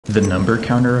The number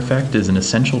counter effect is an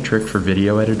essential trick for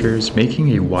video editors,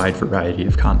 making a wide variety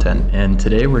of content. And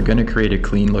today we're going to create a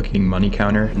clean looking money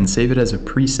counter and save it as a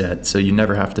preset so you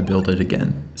never have to build it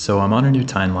again. So I'm on a new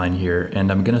timeline here, and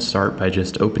I'm going to start by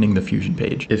just opening the Fusion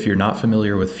page. If you're not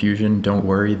familiar with Fusion, don't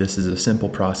worry, this is a simple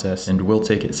process and we'll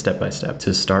take it step by step.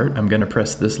 To start, I'm going to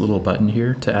press this little button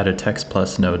here to add a Text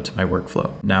Plus node to my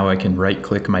workflow. Now I can right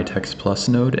click my Text Plus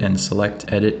node and select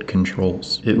Edit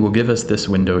Controls. It will give us this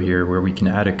window here where we can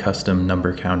add a custom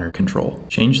number counter control.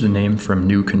 Change the name from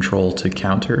new control to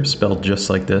counter, spelled just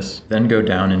like this. Then go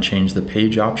down and change the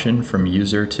page option from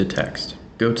user to text.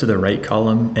 Go to the right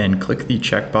column and click the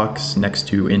checkbox next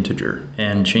to integer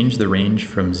and change the range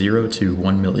from 0 to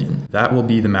 1 million. That will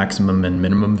be the maximum and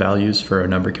minimum values for a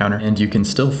number counter, and you can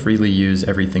still freely use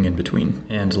everything in between.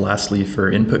 And lastly,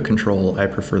 for input control, I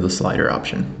prefer the slider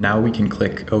option. Now we can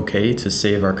click OK to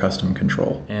save our custom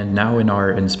control. And now in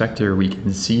our inspector, we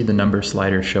can see the number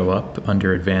slider show up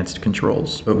under advanced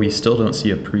controls, but we still don't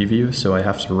see a preview, so I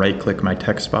have to right click my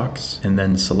text box and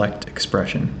then select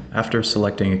expression. After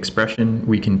selecting expression,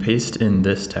 we can paste in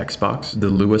this text box the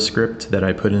Lua script that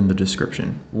I put in the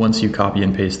description. Once you copy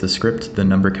and paste the script, the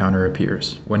number counter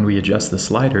appears. When we adjust the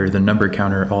slider, the number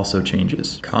counter also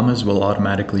changes. Commas will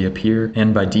automatically appear,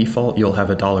 and by default, you'll have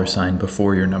a $sign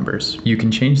before your numbers. You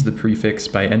can change the prefix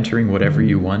by entering whatever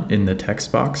you want in the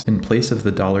text box in place of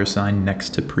the $sign next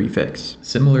to prefix.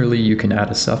 Similarly, you can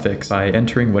add a suffix by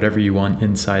entering whatever you want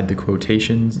inside the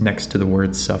quotations next to the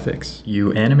word suffix.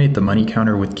 You animate the money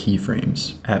counter with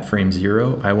keyframes. At frame 0,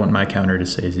 I want my counter to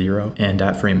say 0, and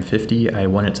at frame 50, I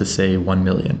want it to say 1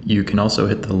 million. You can also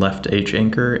hit the left H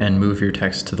anchor and move your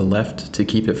text to the left to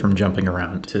keep it from jumping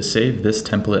around. To save this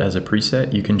template as a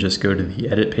preset, you can just go to the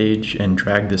edit page and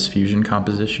drag this Fusion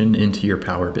composition into your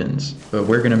power bins. But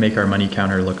we're going to make our money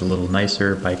counter look a little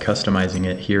nicer by customizing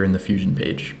it here in the Fusion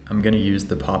page. I'm going to use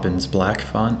the Poppins black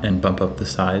font and bump up the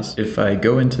size. If I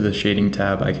go into the shading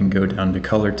tab, I can go down to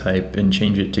color type and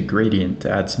change it to gradient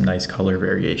to add some nice color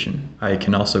variation. I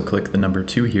can also click the number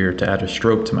 2 here to add a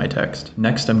stroke to my text.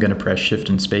 Next, I'm going to press Shift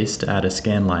and Space to add a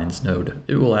Scanlines node.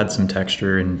 It will add some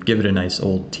texture and give it a nice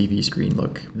old TV screen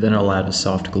look. Then I'll add a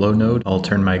soft glow node. I'll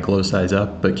turn my glow size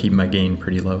up, but keep my gain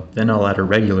pretty low. Then I'll add a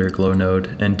regular glow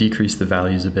node and decrease the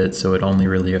values a bit so it only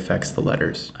really affects the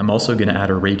letters. I'm also going to add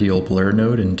a radial blur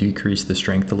node and decrease the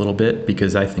strength a little bit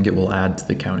because I think it will add to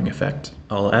the counting effect.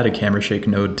 I'll add a camera shake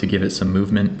node to give it some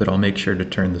movement, but I'll make sure to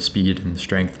turn the speed and the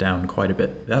strength down quite a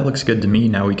bit. That looks good to me.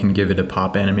 Now we can give it a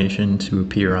pop animation to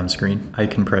appear on screen. I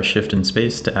can press Shift and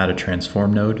Space to add a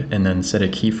transform node and then set a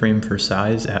keyframe for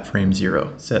size at frame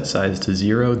 0. Set size to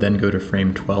 0, then go to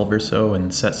frame 12 or so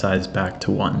and set size back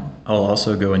to 1. I'll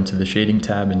also go into the shading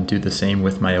tab and do the same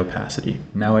with my opacity.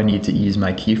 Now I need to ease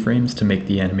my keyframes to make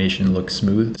the animation look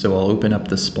smooth, so I'll open up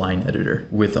the spline editor.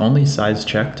 With only size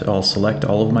checked, I'll select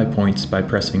all of my points by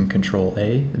pressing Ctrl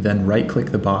A, then right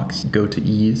click the box, go to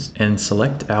ease, and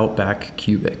select Outback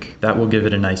Cubic. That will give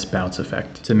it a nice bounce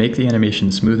effect. To make the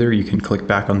animation smoother, you can click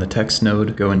back on the text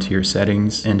node, go into your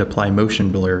settings, and apply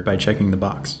motion blur by checking the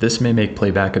box. This may make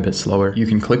playback a bit slower. You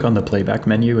can click on the playback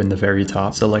menu in the very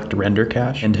top, select render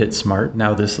cache, and hit smart.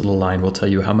 Now this little line will tell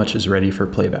you how much is ready for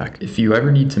playback. If you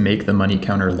ever need to make the money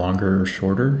counter longer or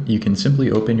shorter, you can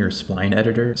simply open your spline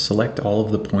editor, select all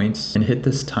of the points, and hit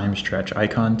this time stretch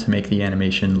icon to make the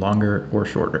animation longer or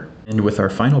shorter. And with our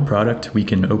final product, we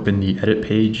can open the edit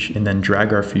page and then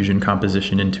drag our Fusion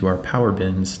composition into our power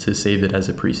bins to save it as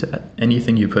a preset.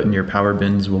 Anything you put in your power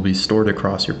bins will be stored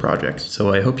across your projects.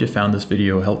 So I hope you found this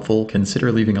video helpful.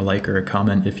 Consider leaving a like or a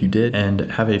comment if you did, and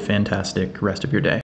have a fantastic rest of your day.